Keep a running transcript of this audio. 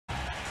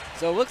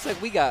So it looks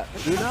like we got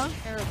Luna,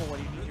 Terrible what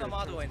he did.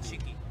 Lunamado and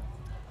Shky.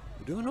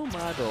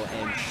 Lunamado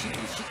and Shky.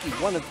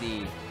 Shky, one of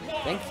the,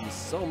 thank you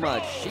so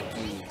much,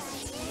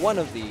 Shky, one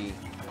of the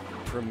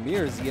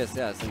premier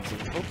ZSS in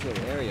the Tokyo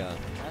area.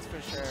 That's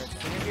for sure.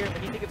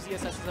 When you think of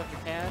ZSSs of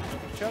Japan, you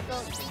think Choco,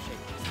 you think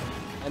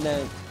Shky. And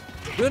then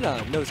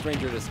Luna, no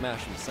stranger to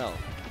Smash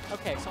himself.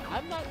 Okay, so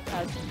I'm not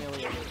as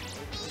familiar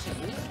with. Is it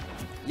Luna?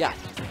 Yeah,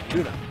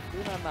 Luna.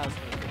 Luna, I'm not as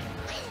familiar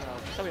with.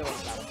 So tell me a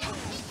little about it.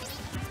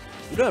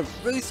 Luna,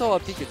 really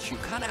solid Pikachu,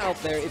 kind of out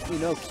there. If you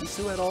know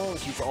Kisu at all,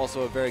 she's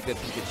also a very good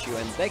Pikachu,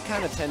 and they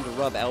kind of tend to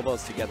rub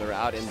elbows together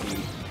out in the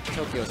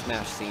Tokyo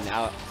Smash scene,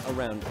 out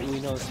around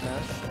Ueno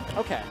Smash.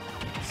 Okay.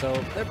 So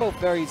they're both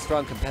very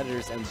strong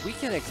competitors, and we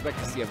can expect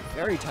to see a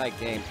very tight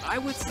game. I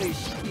would say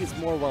Shky is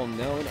more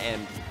well-known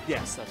and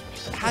Yes, that's what it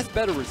is. has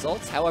better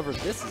results. However,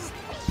 this is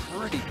a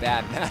pretty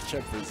bad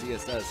matchup for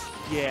ZSS.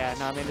 Yeah,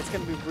 no, I mean, it's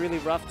going to be really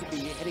rough to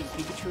be hitting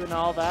Pikachu and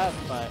all that,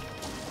 but,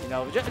 you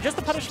know, just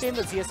the punish game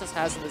that ZSS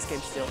has in this game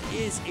still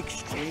is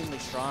extremely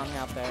strong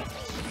out there.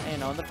 And, you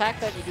know, and the fact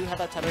that you do have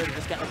that tether to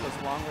just get like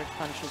those long-range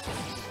punishes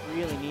if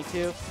you really need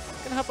to, it's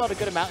going to help out a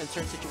good amount in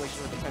certain situations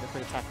where they try to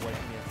put attack away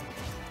from you.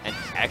 An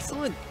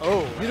excellent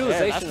Utilization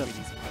utilization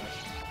of...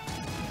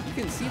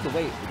 You can see the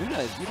way Luna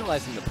is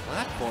utilizing the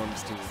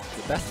platforms to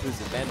the best of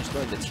his advantage,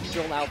 throwing the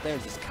T-Drill out there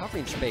and just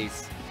covering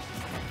space.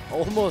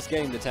 Almost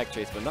getting the tech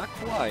chase, but not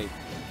quite.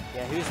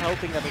 Yeah, he was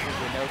hoping that it would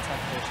be no tech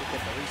chase to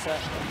get the reset.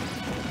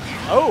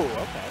 Oh,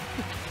 okay.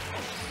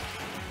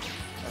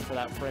 And for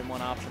that frame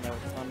one option there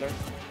with the Thunder.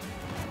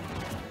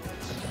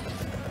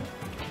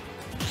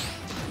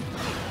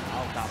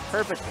 Oh god,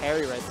 perfect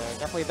parry right there.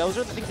 Definitely, those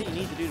are the things that you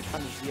need to do to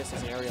punish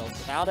ZSS aerials.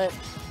 Without it,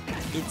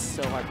 it's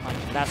so hard to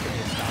punish. That's going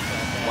to be a stop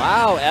right there.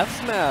 Wow,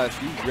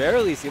 F-Smash. You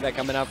rarely see that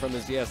coming out from the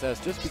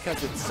ZSS just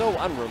because it's so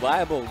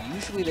unreliable.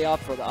 Usually they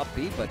opt for the up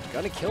B, but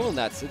gonna kill in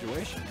that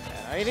situation.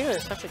 Yeah, I mean,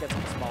 especially against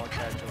a smaller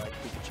character like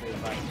Pikachu,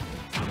 but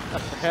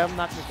up for him,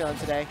 not going to be feeling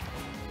today.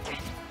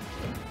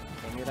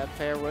 I knew that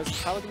fair was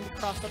probably going to be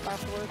crossed up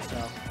afterwards, so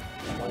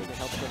as long as it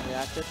helps him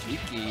reactive.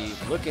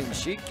 Shky, looking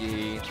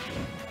Shky.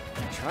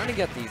 Trying to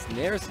get these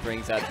Nair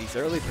strings at these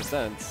early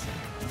percents.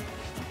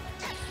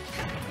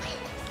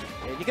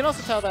 Yeah, you can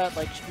also tell that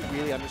like Shky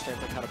really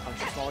understands like how to punish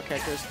the smaller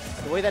characters.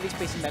 The way that he's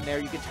facing that Nair,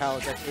 you can tell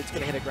is that it's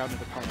going to hit a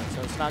grounded opponent,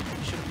 so it's not,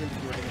 you shouldn't really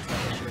be working into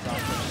that issue as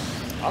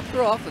often. Up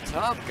throw off the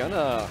top,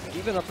 gonna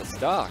even up the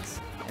stocks.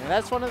 And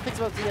that's one of the things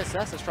about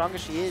ZSS. As strong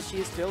as she is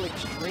still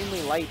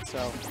extremely light,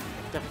 so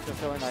definitely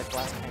feeling like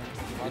blast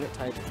cannon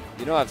type.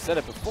 You know, I've said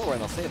it before,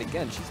 and I'll say it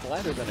again. She's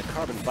lighter than a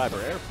carbon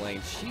fiber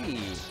airplane. She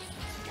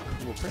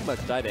will pretty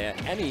much die to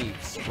any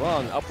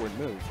strong upward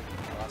move.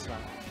 Oh, that's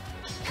not.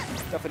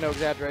 Definitely no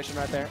exaggeration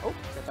right there. Oh,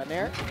 get that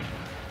Nair.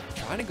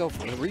 Trying to go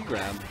for the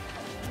re-grab.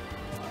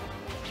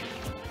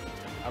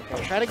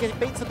 Okay, trying to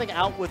bait something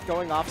out with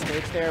going off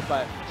stage there,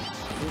 but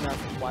Luna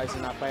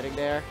wisely not biting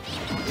there.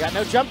 You got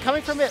no jump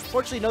coming from it.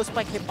 Fortunately, no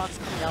spike hitbox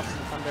coming out from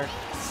the Thunder.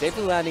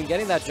 Safely landing,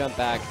 getting that jump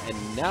back,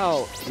 and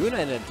now Luna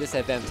in a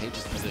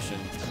disadvantageous position.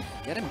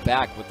 Getting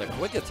back with a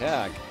quick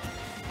attack.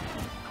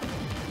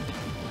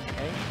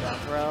 Okay, down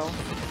throw.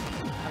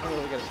 Haven't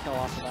really get a kill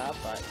off of that,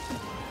 but...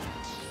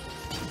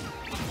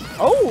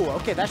 Oh,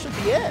 okay, that should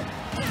be it.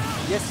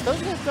 Yes,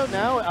 those guys don't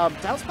know.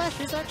 Down smash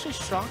is actually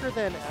stronger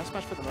than F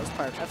smash for the most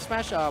part. F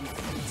smash,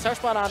 star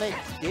spot on it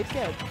did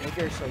get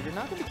bigger, so you're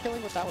not going to be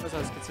killing with that one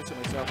as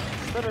consistently. So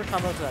it's better to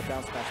combo to that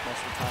down smash most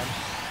of the time.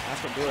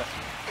 That's going to do it.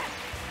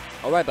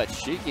 All right, but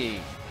Shky,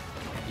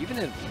 even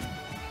in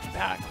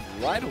back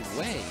right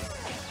away.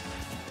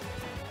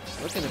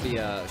 Looking to be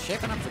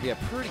shaping up to be a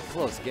pretty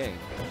close game.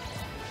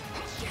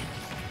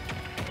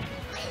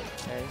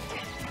 Okay.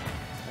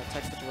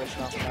 Tech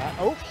situation off of that.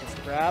 Oh, it's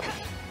the grab.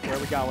 Where are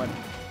we going?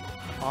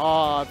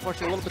 Oh,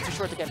 unfortunately, a little bit too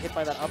short to get hit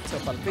by that up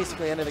tilt, but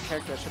basically ended the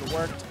character that should have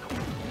worked.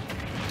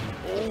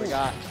 What we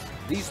got?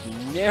 These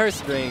Nair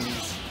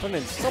strings putting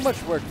in so much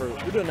work for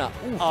Udona.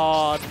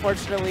 Oh,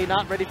 unfortunately,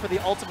 not ready for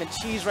the ultimate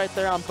cheese right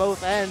there on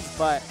both ends,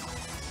 but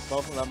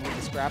both of them need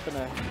to scrap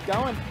and keep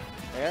going.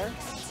 There.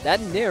 That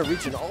Nair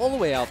reaching all the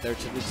way out there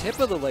to the tip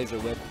of the laser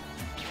whip.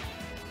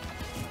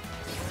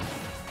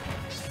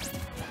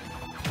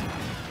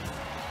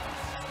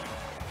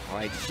 All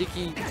right,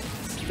 Shky,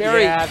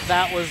 very... Yeah,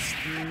 that was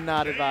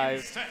not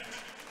advised.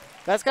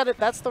 That's got it.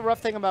 That's the rough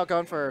thing about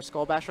going for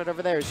Skull Bash right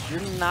over there is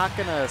you're not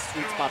gonna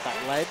sweet spot that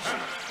ledge.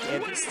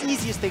 And it's the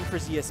easiest thing for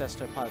ZSS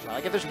to punish.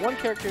 Like if there's one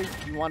character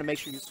you want to make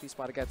sure you sweet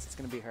spot against, it's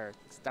gonna be her.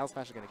 Down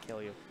smash is gonna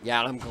kill you. Yeah,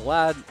 and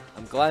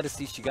I'm glad to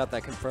see she got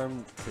that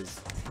confirmed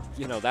because,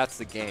 you know, that's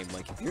the game.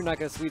 Like if you're not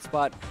gonna sweet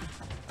spot,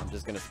 I'm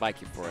just gonna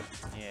spike you for it.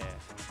 Yeah.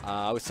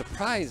 I was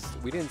surprised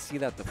we didn't see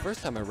that the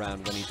first time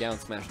around when he down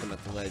smashed him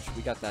at the ledge.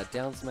 We got that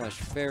down smash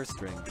fair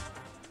string.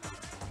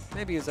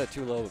 Maybe he was at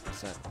too low of a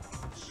percent.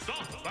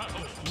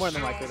 More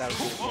than likely that was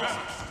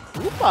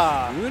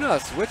Koopa! Luna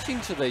switching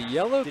to the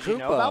yellow Koopa. Did you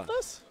know about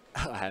this?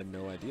 I had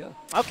no idea.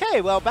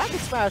 Okay, well, back in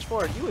Smash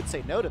 4, you would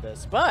say no to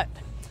this, but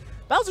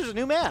Bowser's a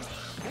new man.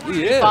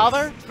 He is.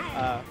 Father,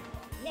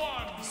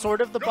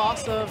 sort of the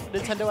boss of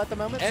Nintendo at the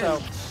moment, And so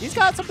he's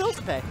got some bills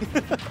to pay.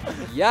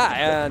 Yeah,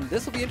 and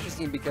this will be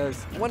interesting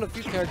because one of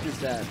the few characters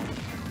that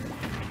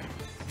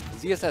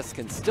ZSS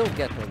can still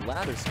get their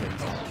ladder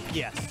strings on.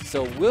 Yes.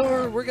 So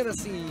we're gonna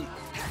see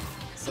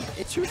some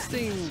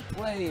interesting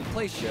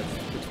play shifts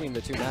between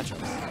the two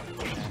matchups.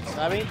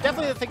 So, I mean,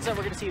 definitely the things that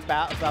we're going to see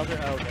about Bowser.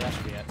 Oh, okay, that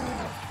should be it.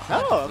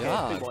 Oh, okay,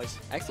 Yeah. big boys.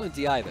 Excellent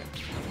DI there.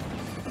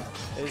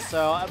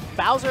 So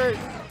Bowser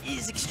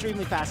is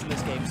extremely fast in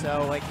this game.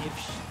 So like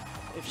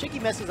if Shky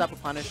messes up a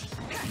punish,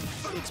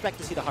 you expect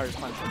to see the hardest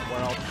punish in the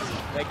world.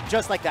 Like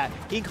just like that,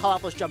 he can call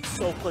out those jumps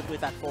so quickly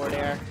with that forward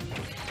air.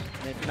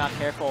 And if you're not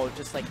careful,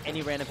 just like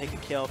any random hit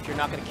could kill. If you're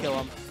not going to kill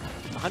him,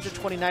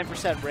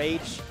 129%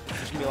 rage.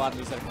 There's gonna be a lot of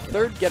these.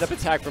 Third get-up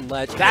attack from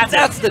Ledge.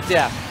 That's the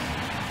death.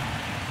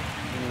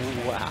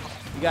 Wow.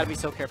 You gotta be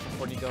so careful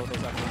before you go with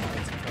those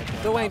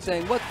uppercuts. Dwayne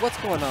saying, what's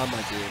going on,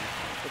 my dude?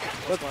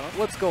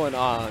 What's going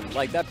on?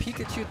 Like that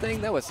Pikachu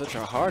thing, that was such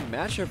a hard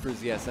matchup for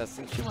ZSS,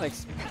 and she like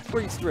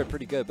brings through it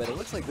pretty good. But it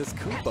looks like this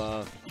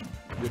Koopa,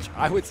 which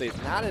I would say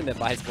is not an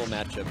advisable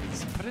matchup,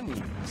 is putting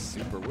in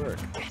super work.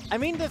 I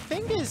mean, the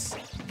thing is,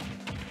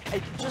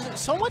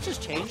 so much has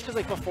changed because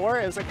like before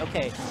it was like,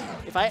 okay,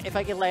 if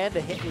I can land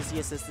a hit with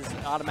ZSS, this is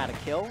an automatic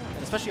kill,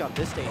 and especially on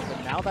this stage.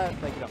 But now that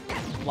like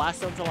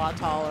blast zone's a lot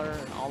taller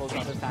and all those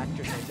other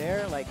factors are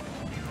there, like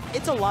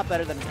it's a lot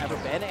better than it's ever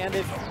been. And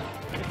if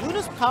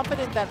Luna's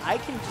confident that I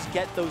can just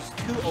get those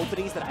two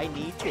openings that I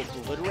need to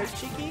obliterate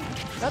Shky,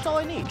 that's all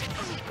I need.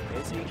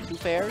 Basically, two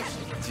fairs.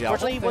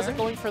 Fortunately, he wasn't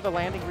going for the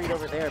landing read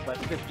over there, but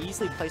he could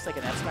easily place like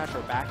an F smash or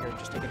a backer and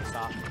just take it a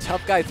stock.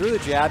 Tough guy through the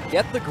jab,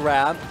 get the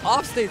grab,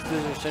 off stage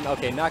position.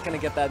 Okay, not gonna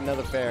get that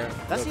another fair.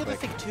 That's the other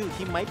thing too.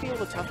 He might be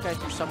able to tough guy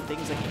through some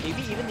things, like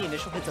maybe even the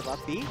initial hits of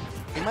up B.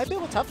 He might be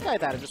able to tough guy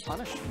that and just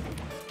punish.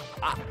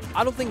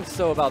 I don't think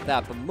so about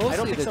that, but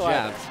mostly the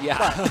jabs. Either.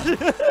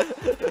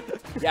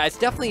 Yeah. Yeah, it's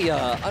definitely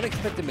an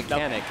unexpected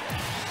mechanic.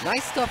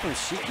 Nice stuff from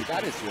Shky.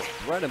 That is just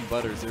bread and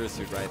butter Zero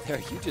Suit right there.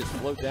 You just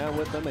float down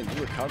with them and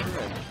you recover,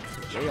 and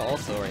they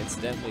also are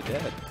incidentally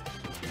dead.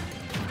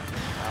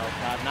 Oh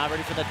god, not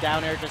ready for the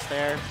down air just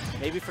there.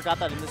 Maybe forgot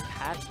that in this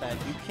patch that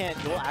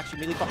you'll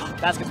actually immediately fall.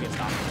 That's gonna be a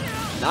stop.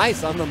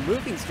 Nice on the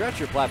moving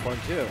stretcher platform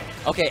too.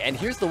 Okay, and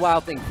here's the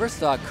wild thing.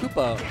 First off,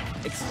 Koopa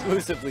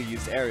exclusively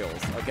used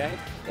aerials, okay?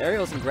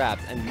 Aerials and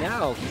grabs, and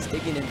now he's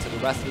digging into the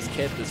rest of his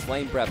kit, this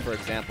Flame Breath, for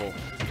example.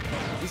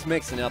 He's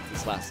mixing up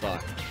this last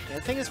stock. Yeah,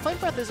 the thing is, Flame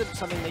Breath isn't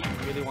something that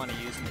you really want to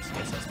use in this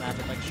ZSS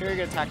matchup. Like, sure, you're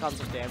going to attack on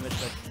some damage,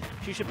 but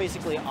she should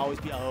basically always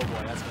be... Oh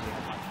boy, that's going to be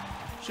a lot.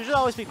 She should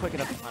always be quick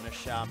enough to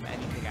punish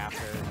anything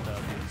after the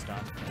move's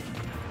done.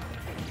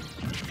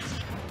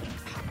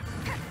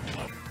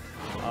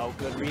 Oh,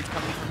 good reads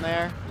coming from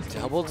there.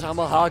 Double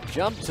tomahawk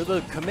jump to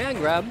the command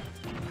grab.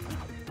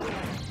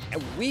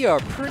 And we are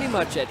pretty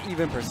much at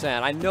even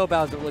percent. I know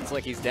Bowser looks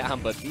like he's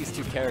down, but these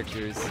two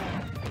characters...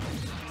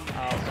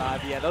 Oh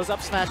god, yeah, those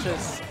up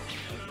smashes,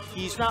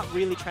 he's not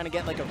really trying to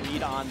get like a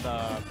read on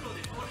the...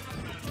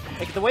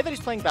 Like the way that he's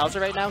playing Bowser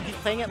right now, he's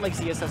playing it like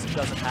ZSS who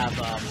doesn't have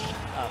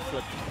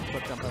flip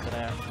jump over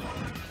there.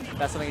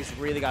 That's something he's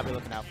really got to be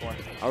looking out for.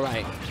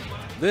 Alright,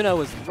 Luna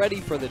was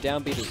ready for the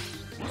downbeat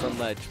from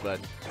Ledge, but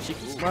she's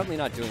smartly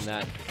not doing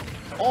that.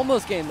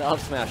 Almost getting the up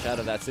smash out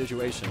of that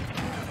situation.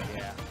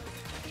 Yeah.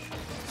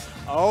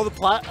 Oh,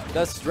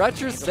 the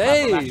stretcher save!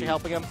 save! Actually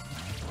helping him.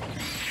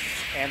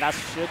 And that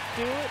should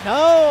do it.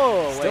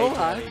 No! Still wait,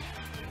 high.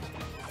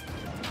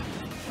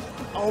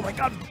 Oh my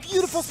god,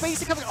 beautiful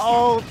spacing coming.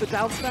 Oh, the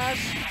down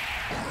smash.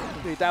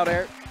 The down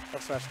air.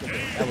 Up smash good.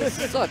 That was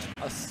such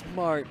a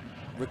smart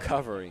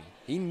recovery.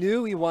 He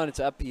knew he wanted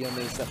to up PM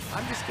and he said,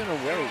 I'm just going to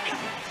wait.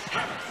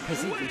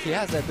 Because he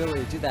has the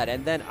ability to do that.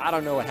 And then I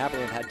don't know what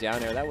happened with that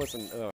down air. That wasn't...